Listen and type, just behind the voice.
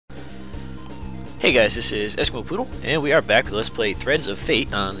Hey guys, this is Eskimo Poodle, and we are back with Let's Play Threads of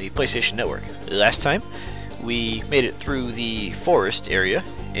Fate on the PlayStation Network. Last time, we made it through the forest area,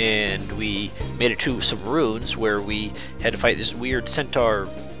 and we made it to some ruins where we had to fight this weird centaur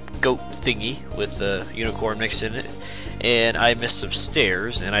goat thingy with the unicorn mixed in it. And I missed some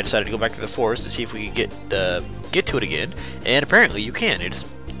stairs, and I decided to go back to the forest to see if we could get to it again. And apparently you can. You just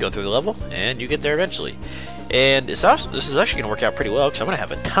go through the level, and you get there eventually. And this is actually going to work out pretty well because I'm going to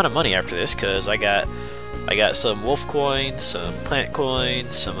have a ton of money after this because I got some wolf coins, some plant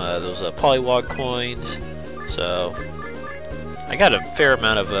coins, some those polywog coins. So I got a fair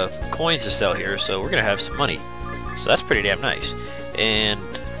amount of coins to sell here, so we're going to have some money. So that's pretty damn nice. And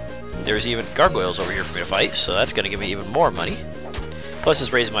there's even gargoyles over here for me to fight, so that's going to give me even more money. Plus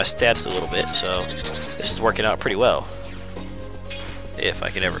it's raising my stats a little bit, so this is working out pretty well. If I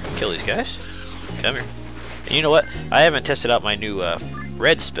can ever kill these guys. Come here. And you know what? I haven't tested out my new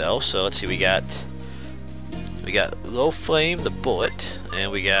red spell, so let's see. We got low flame, the bullet, and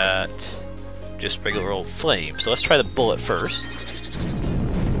we got just regular old flame. So let's try the bullet first.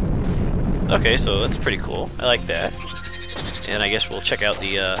 Okay, so that's pretty cool. I like that. And I guess we'll check out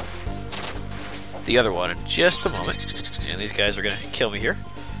the other one in just a moment. And these guys are gonna kill me here.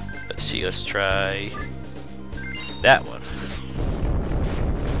 Let's see. Let's try that one.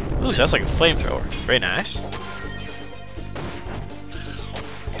 Ooh, sounds like a flamethrower. Very nice.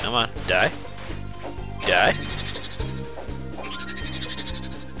 Come on, die. Die.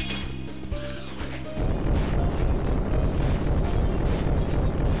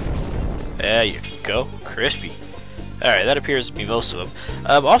 There you go, crispy. Alright, that appears to be most of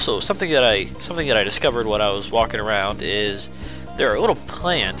them. Also, something that I discovered when I was walking around is there are little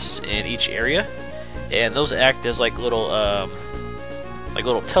plants in each area, and those act as like little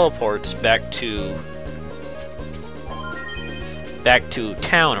teleports back to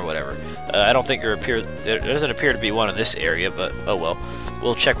town or whatever. I don't think there doesn't appear to be one in this area, but oh well.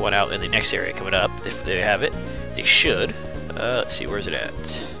 We'll check one out in the next area coming up if they have it. They should. Let's see, where's it at?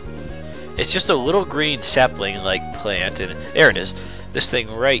 It's just a little green sapling-like plant, and there it is. This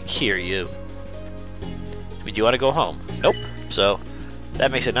thing right here. Do you want to go home? Nope. So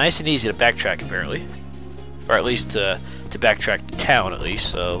that makes it nice and easy to backtrack, apparently, or at least to backtrack to town at least.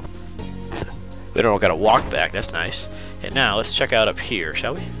 So we don't gotta walk back. That's nice. And now let's check out up here,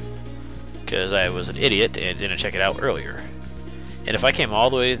 shall we? Because I was an idiot and didn't check it out earlier. And if I came all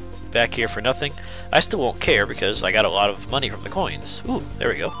the way back here for nothing, I still won't care because I got a lot of money from the coins. Ooh, there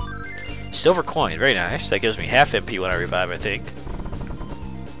we go. Silver coin, very nice. That gives me half MP when I revive, I think.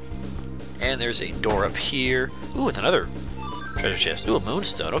 And there's a door up here. Ooh, it's another treasure chest. Ooh, a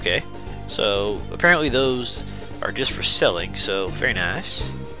moonstone, okay. So apparently those are just for selling, so very nice.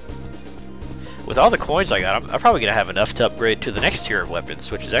 With all the coins I got, I'm probably going to have enough to upgrade to the next tier of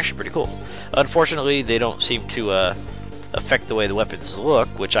weapons, which is actually pretty cool. Unfortunately, they don't seem to affect the way the weapons look,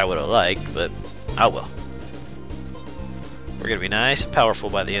 which I would have liked, but oh well. We're going to be nice and powerful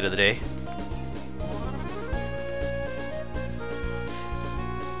by the end of the day.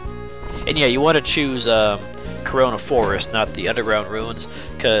 And yeah, you want to choose Corona Forest, not the underground ruins,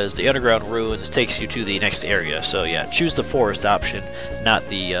 because the underground ruins takes you to the next area. So yeah, choose the forest option, not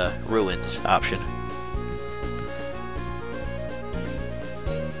the ruins option.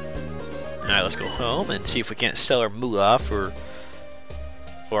 Alright, let's go home and see if we can't sell our moolah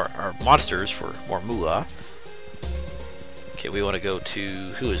or our monsters for more moolah. Okay, we want to go to,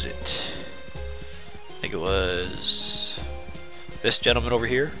 who is it? I think it was this gentleman over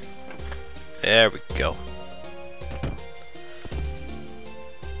here. There we go.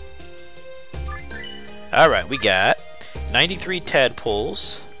 Alright, we got 93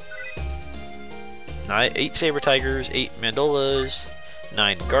 tadpoles, 8 saber tigers, 8 mandolas,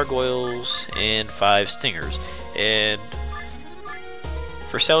 9 gargoyles, and 5 stingers. And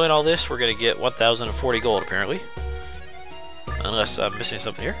for selling all this, we're going to get 1,040 gold apparently. Unless I'm missing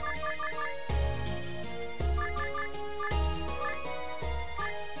something here.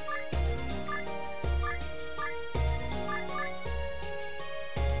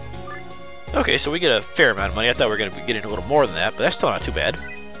 Okay, so we get a fair amount of money. I thought we were going to be getting a little more than that, but that's still not too bad.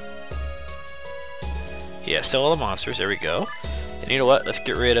 Yeah, sell all the monsters. There we go. And you know what? Let's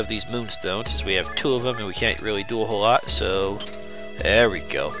get rid of these moonstones since we have 2 of them and we can't really do a whole lot. So, there we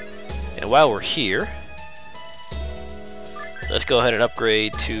go. And while we're here, let's go ahead and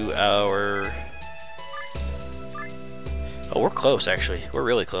upgrade to our... Oh, we're close, actually. We're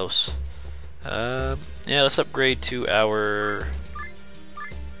really close. Yeah, let's upgrade to our...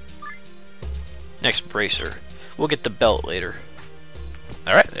 next bracer. We'll get the belt later.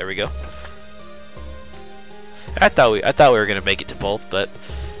 Alright, there we go. I thought we were gonna make it to both, but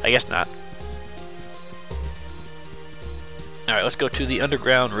I guess not. Alright, let's go to the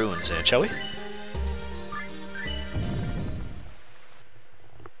underground ruins then, shall we?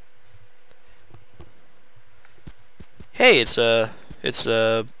 Hey, it's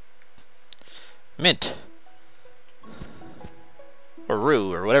Mint. Or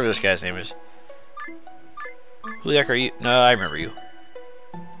Rue, or whatever this guy's name is. Who the heck are you? No, I remember you.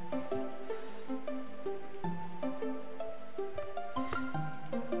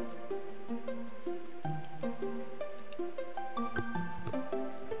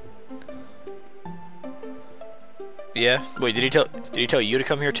 Yeah? Wait, did he tell you to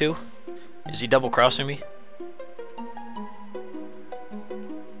come here too? Is he double crossing me?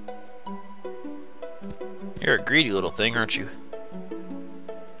 You're a greedy little thing, aren't you?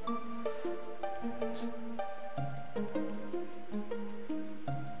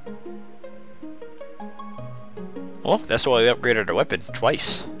 Well, that's why we upgraded our weapon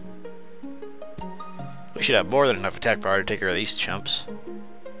twice. We should have more than enough attack power to take care of these chumps.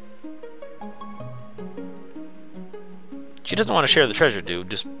 She doesn't want to share the treasure, dude.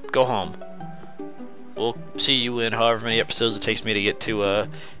 Just go home. We'll see you in however many episodes it takes me to get to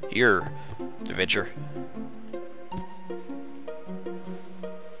your adventure.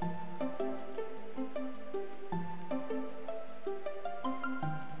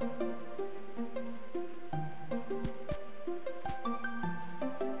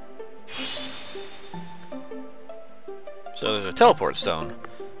 So there's a teleport stone.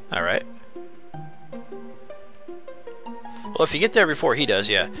 Alright. Well, if you get there before he does,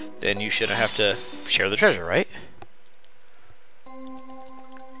 yeah, then you shouldn't have to share the treasure, right?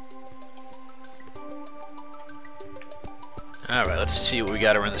 Alright, let's see what we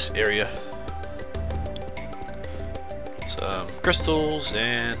got around this area. Some crystals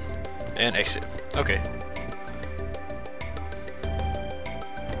and exit. Okay.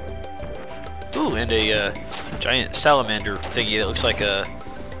 Ooh, and a giant salamander thingy that looks like a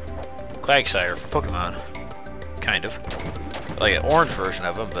Quagsire from Pokemon. Kind of. Like an orange version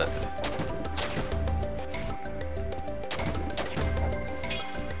of him, but...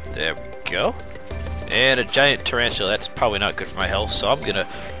 There we go. And a giant tarantula. That's probably not good for my health, so I'm gonna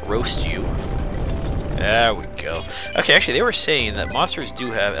roast you. There we go. Okay, actually, they were saying that monsters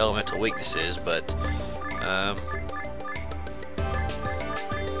do have elemental weaknesses, but...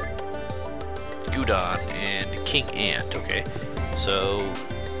 Gudon and King Ant, okay. So,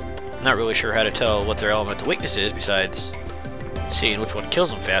 not really sure how to tell what their elemental weakness is, besides seeing which one kills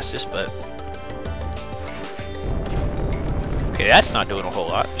them fastest, but... Okay, that's not doing a whole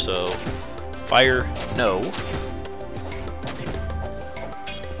lot, so... Fire, no.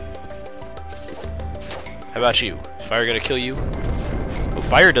 How about you? Is fire gonna kill you? Oh,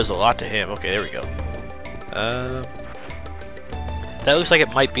 fire does a lot to him. Okay, there we go. That looks like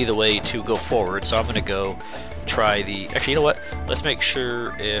it might be the way to go forward, so I'm gonna go try the... Actually, you know what? Let's make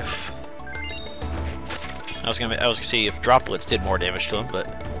sure if... I was gonna see if droplets did more damage to him, but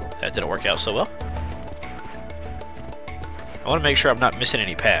that didn't work out so well. I want to make sure I'm not missing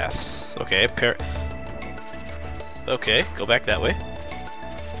any paths. Okay, okay, go back that way.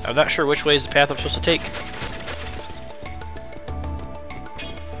 I'm not sure which way is the path I'm supposed to take.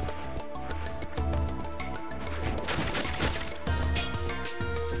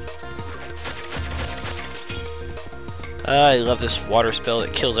 I love this water spell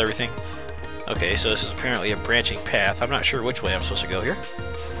that kills everything. Okay, so this is apparently a branching path. I'm not sure which way I'm supposed to go here.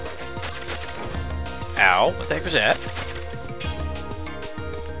 Ow, what the heck was that?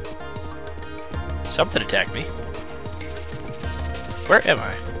 Something attacked me. Where am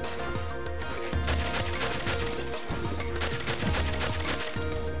I?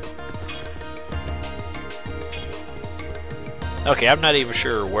 Okay, I'm not even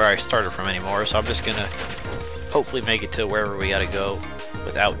sure where I started from anymore, so I'm just gonna hopefully make it to wherever we gotta go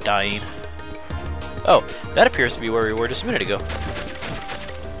without dying. Oh, that appears to be where we were just a minute ago.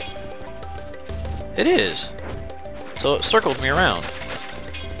 It is. So it circled me around.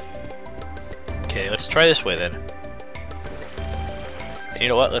 Okay, let's try this way then. And you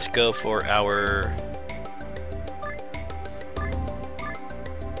know what? Let's go for our...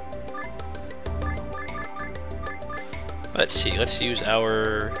 Let's see, let's use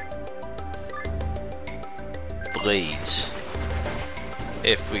our blades.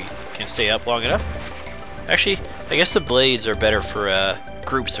 If we can stay up long enough. Actually, I guess the blades are better for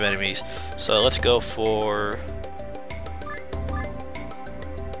groups of enemies. So let's go for...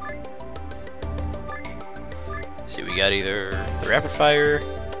 Let's see, we got either the rapid fire.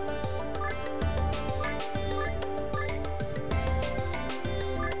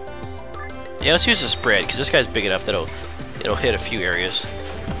 Yeah, let's use the spread, because this guy's big enough that it'll hit a few areas.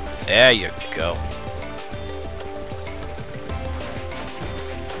 There you go.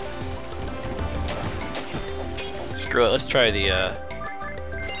 Screw it. Let's try the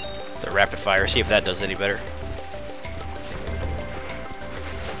rapid fire. See if that does any better.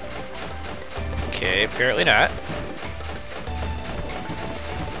 Okay, apparently not.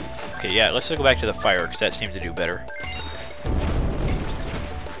 Okay, yeah, let's go back to the fire, because that seems to do better.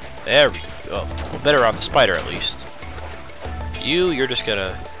 There we go. Well, better on the spider, at least. You're just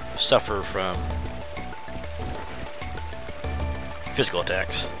gonna suffer from physical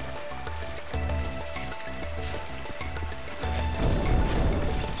attacks.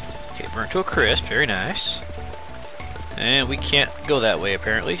 Okay, burnt to a crisp. Very nice. And we can't go that way,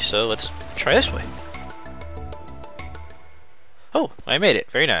 apparently, so let's try this way. Oh, I made it.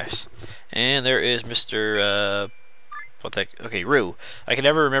 Very nice. And there is Mr. What the... Okay, Rue. I can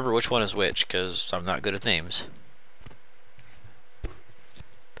never remember which one is which, because I'm not good at names.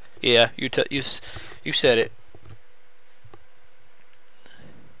 Yeah, you said it.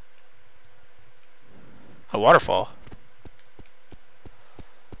 A waterfall.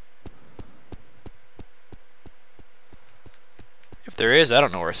 If there is, I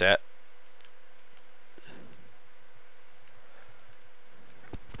don't know where it's at.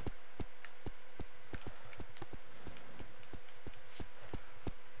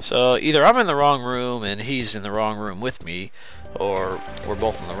 So either I'm in the wrong room and he's in the wrong room with me, or we're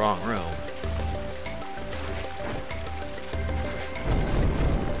both in the wrong room.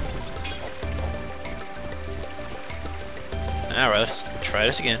 Alright, let's try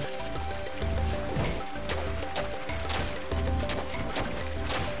this again.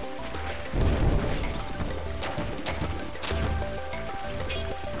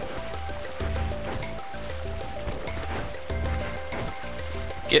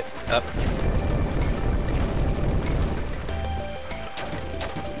 Get up.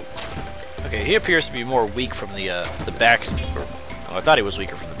 Okay, he appears to be more weak from the back. Or, oh, I thought he was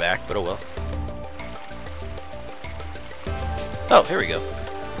weaker from the back, but oh well. Oh, here we go.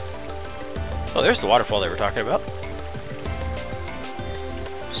 Oh, there's the waterfall they were talking about.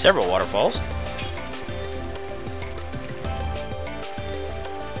 Several waterfalls.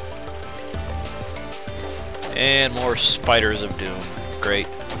 And more spiders of doom. Great.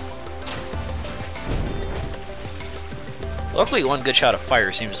 Luckily, one good shot of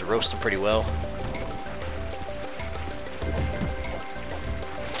fire seems to roast them pretty well.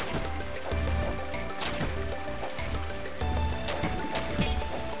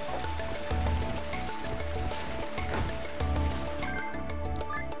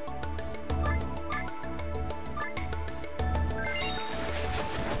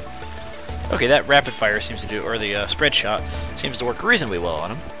 Okay, that rapid fire seems to do, or the spread shot seems to work reasonably well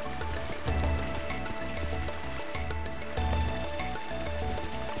on him.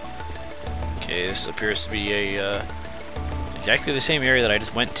 Okay, this appears to be a exactly the same area that I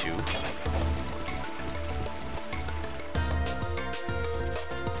just went to.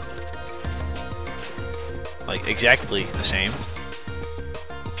 Like, exactly the same.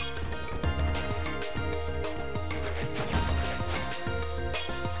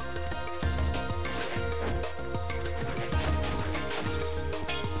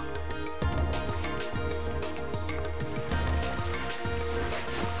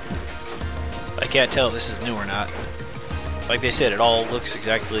 I can't tell if this is new or not. Like they said, it all looks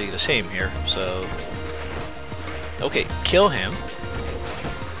exactly the same here, so... Okay, kill him.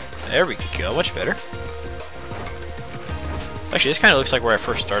 There we go, much better. Actually, this kind of looks like where I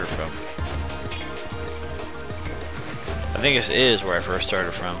first started from. I think this is where I first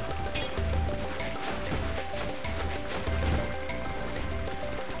started from.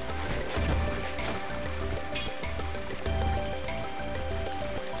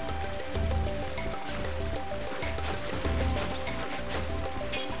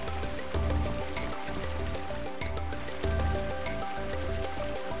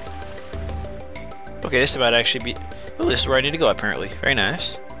 Okay, this might actually be... Oh, this is where I need to go, apparently. Very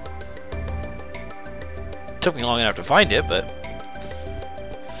nice. Took me long enough to find it, but...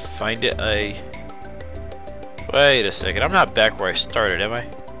 Find it, Wait a second, I'm not back where I started, am I?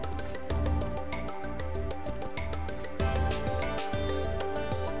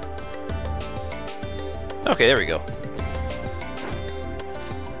 Okay, there we go.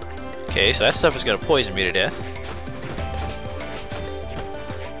 Okay, so that stuff is gonna poison me to death.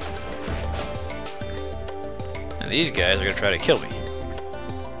 These guys are going to try to kill me.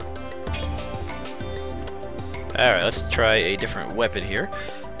 Alright, let's try a different weapon here.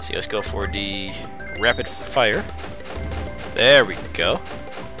 Let's see, let's go for the rapid fire. There we go.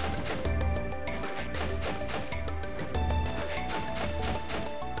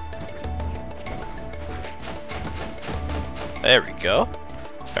 There we go.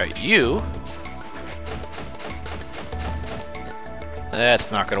 Alright, you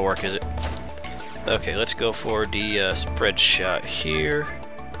That's not gonna work, is it? Okay, let's go for the spread shot here.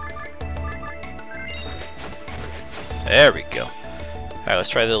 There we go. Alright, let's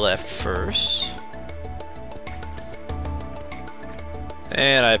try the left first.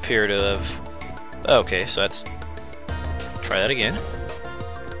 And I appear to have... Okay, so let's try that again.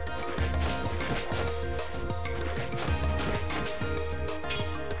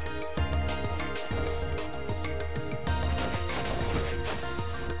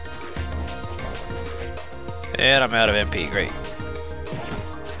 And I'm out of MP, great.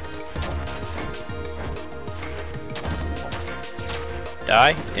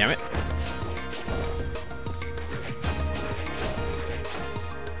 Die, damn it.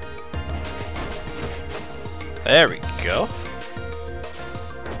 There we go.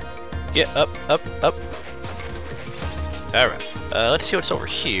 Get up, up, up. Alright, let's see what's over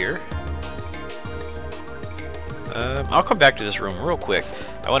here. I'll come back to this room real quick.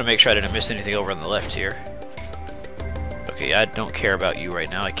 I want to make sure I didn't miss anything over on the left here. Okay, I don't care about you right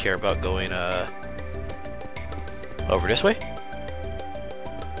now. I care about going over this way.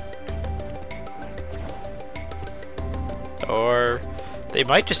 Or they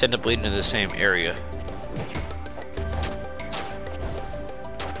might just end up leading to the same area.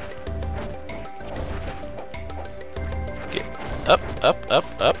 Get up, up, up,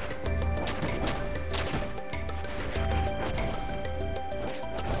 up.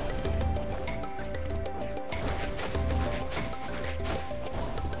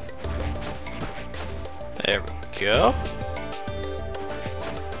 There we go.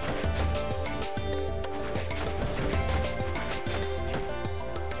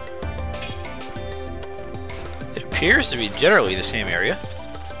 It appears to be generally the same area.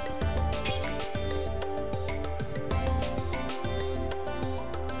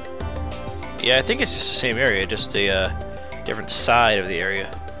 Yeah, I think it's just the same area, just a different side of the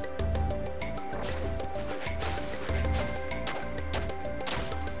area.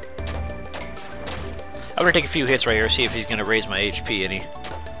 I'm gonna take a few hits right here, see if he's gonna raise my HP any.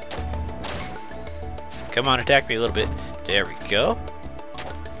 Come on, attack me a little bit. There we go.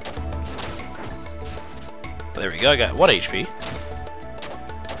 There we go, I got 1 HP.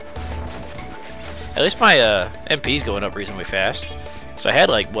 At least my MP's going up reasonably fast. So I had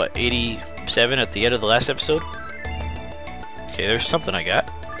like, what, 87 at the end of the last episode? Okay, there's something I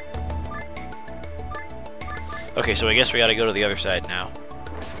got. Okay, so I guess we gotta go to the other side now.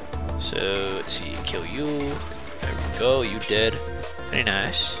 So, let's see, kill you. There we go, you dead. Very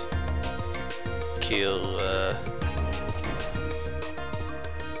nice. Kill,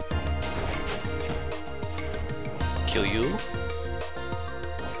 kill you.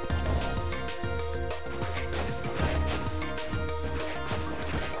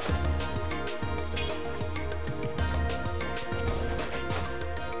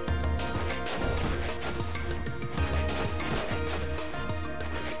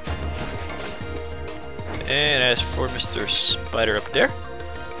 And as for Mr. Spider up there,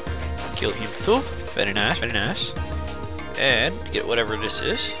 kill him too. Very nice, very nice. And get whatever this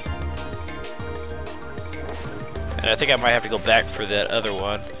is. And I think I might have to go back for that other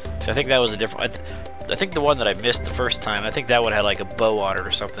one. Cause I think that was a different... I think the one that I missed the first time, I think that one had like a bow on it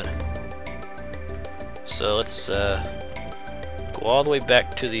or something. So let's go all the way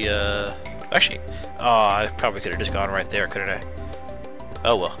back to the... Actually, oh, I probably could have just gone right there, couldn't I?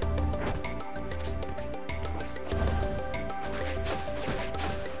 Oh well.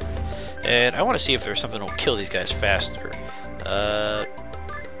 And I want to see if there's something that will kill these guys faster. The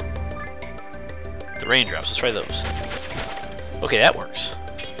raindrops, let's try those. Okay, that works.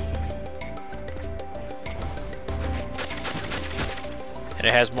 And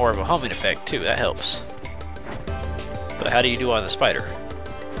it has more of a homing effect too, that helps. But how do you do on the spider?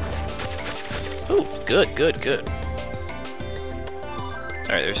 Ooh, good, good, good.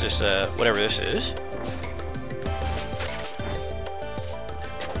 Alright, there's this, whatever this is.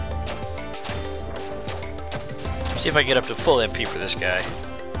 See if I can get up to full MP for this guy.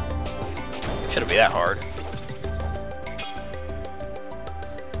 Shouldn't be that hard.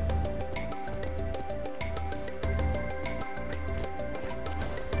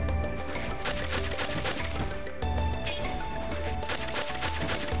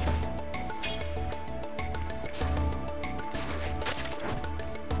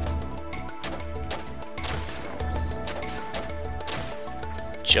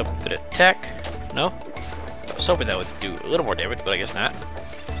 Jump and attack. No? I was hoping that would do a little more damage, but I guess not.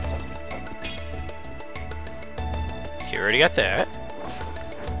 Okay, we already got that.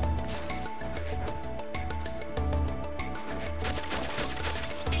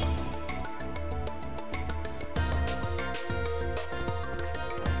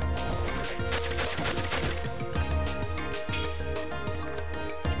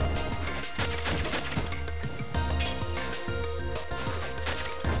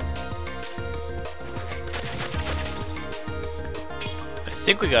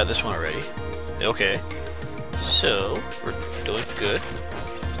 think we got this one already. Okay. So, we're doing good.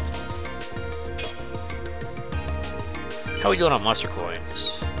 How are we doing on monster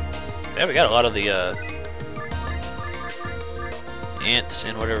coins? Yeah, we got a lot of the ants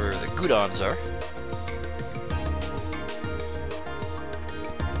and whatever the Gudons are.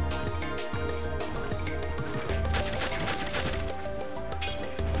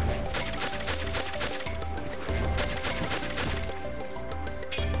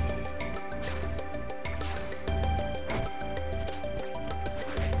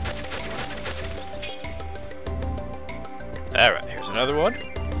 Alright, here's another one.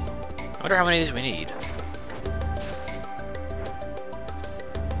 I wonder how many of these we need.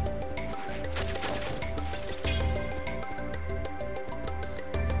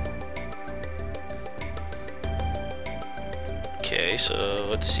 Okay, so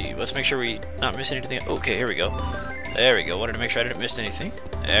let's see. Let's make sure we not miss anything. Okay, here we go. There we go. Wanted to make sure I didn't miss anything.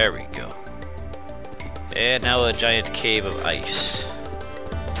 There we go. And now a giant cave of ice.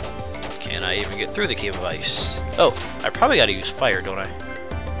 Can I even get through the cave of ice? Oh, I probably got to use fire, don't I?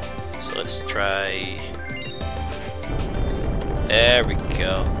 So let's try. There we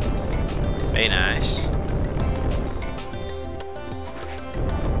go. Very nice.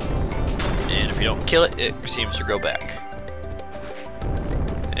 And if you don't kill it, it seems to grow back.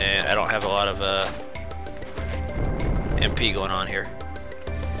 And I don't have a lot of MP going on here.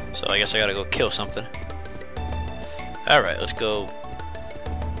 So I guess I gotta go kill something. Alright, let's go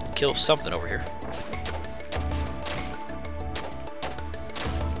kill something over here.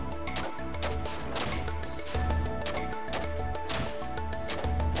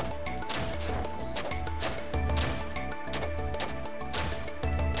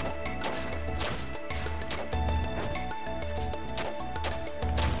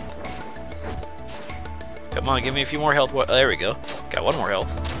 Come on, give me a few more health. There we go. Got one more health.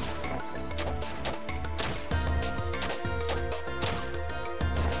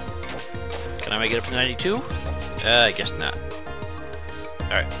 Can I make it up to 92? I guess not.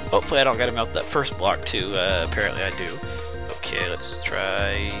 Alright, hopefully I don't gotta melt that first block too. Apparently I do. Okay, let's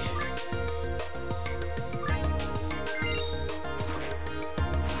try...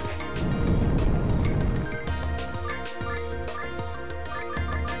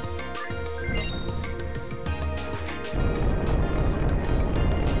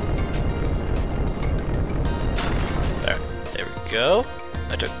 Go.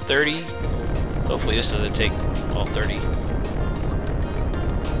 I took 30. Hopefully this doesn't take all 30.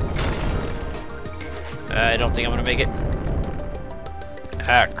 I don't think I'm gonna make it.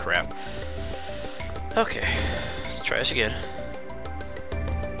 Ah, crap. Okay, let's try this again.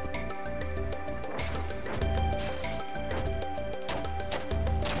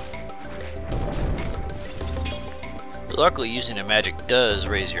 Luckily, using a magic does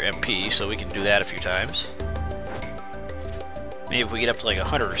raise your MP, so we can do that a few times. Maybe if we get up to like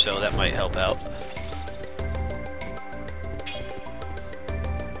 100 or so, that might help out.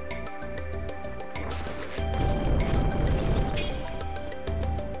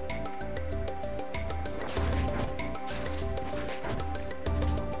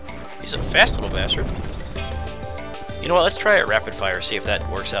 He's a fast little bastard. You know what, let's try a rapid fire, see if that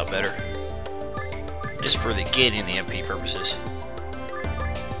works out better. Just for the gaining the MP purposes.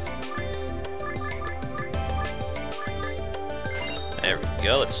 There we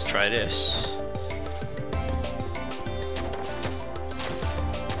go, let's try this.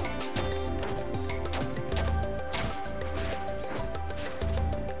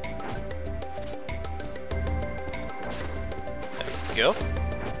 There we go.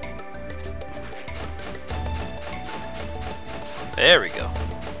 There we go.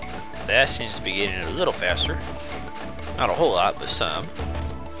 That seems to be getting a little faster. Not a whole lot, but some.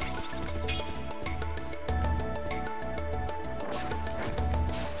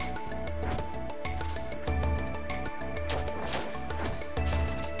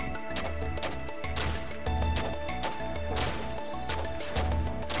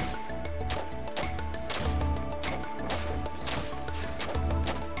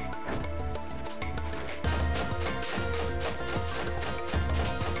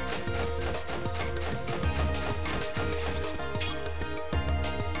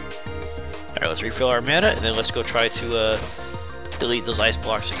 Alright, let's refill our mana, and then let's go try to delete those ice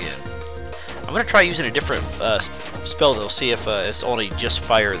blocks again. I'm going to try using a different spell though, see if it's only just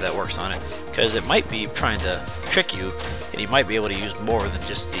fire that works on it. Because it might be trying to trick you, and you might be able to use more than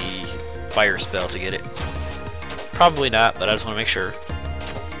just the fire spell to get it. Probably not, but I just want to make sure.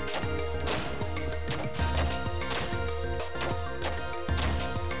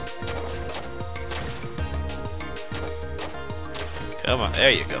 Come on,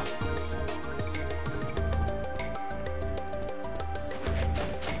 there you go.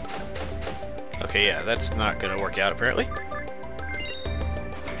 Okay, yeah, that's not gonna work out apparently.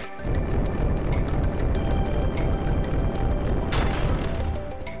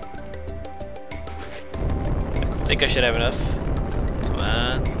 I think I should have enough. Come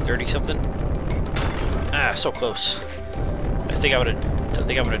on, 30 something. Ah, so close. I think I'm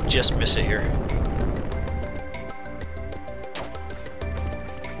gonna just miss it here.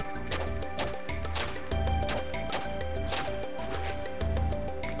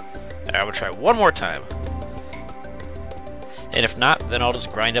 I'm gonna try one more time. And if not, then I'll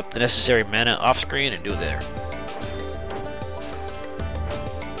just grind up the necessary mana off screen and do it there.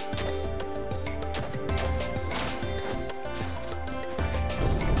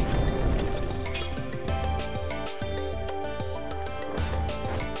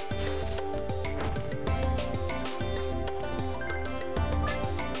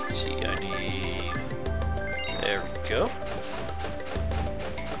 Let's see, I need... There we go.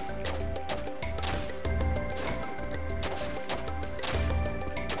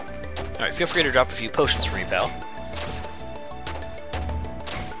 Alright, feel free to drop a few potions for me, pal.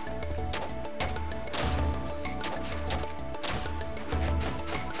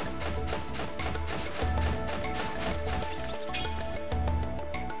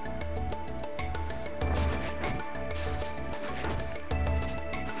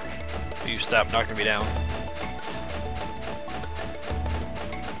 You stop knocking me down.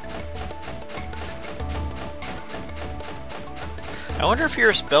 I wonder if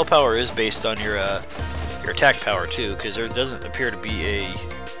your spell power is based on your attack power too, because there doesn't appear to be a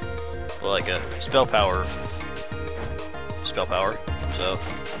like a spell power. So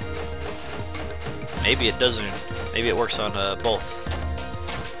maybe it doesn't. Maybe it works on both.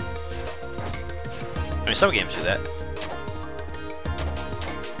 I mean, some games do that.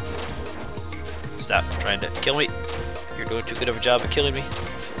 Stop trying to kill me. You're doing too good of a job at killing me.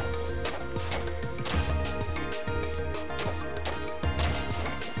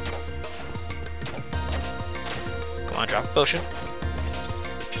 Come on, drop a potion.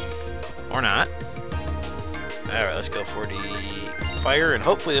 Or not. Alright, let's go for the fire, and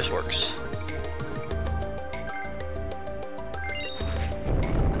hopefully this works.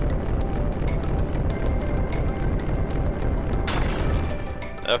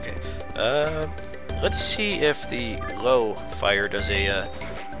 Okay. Let's see if the low fire does a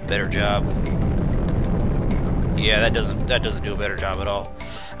better job. Yeah, that doesn't do a better job at all.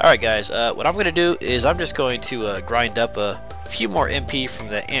 Alright guys, what I'm going to do is I'm just going to grind up a few more MP from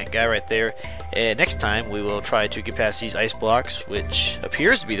the ant guy right there, and next time we will try to get past these ice blocks, which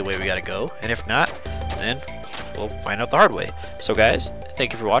appears to be the way we gotta go, and if not, then we'll find out the hard way. So guys,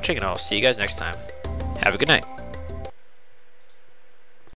 thank you for watching, and I'll see you guys next time. Have a good night.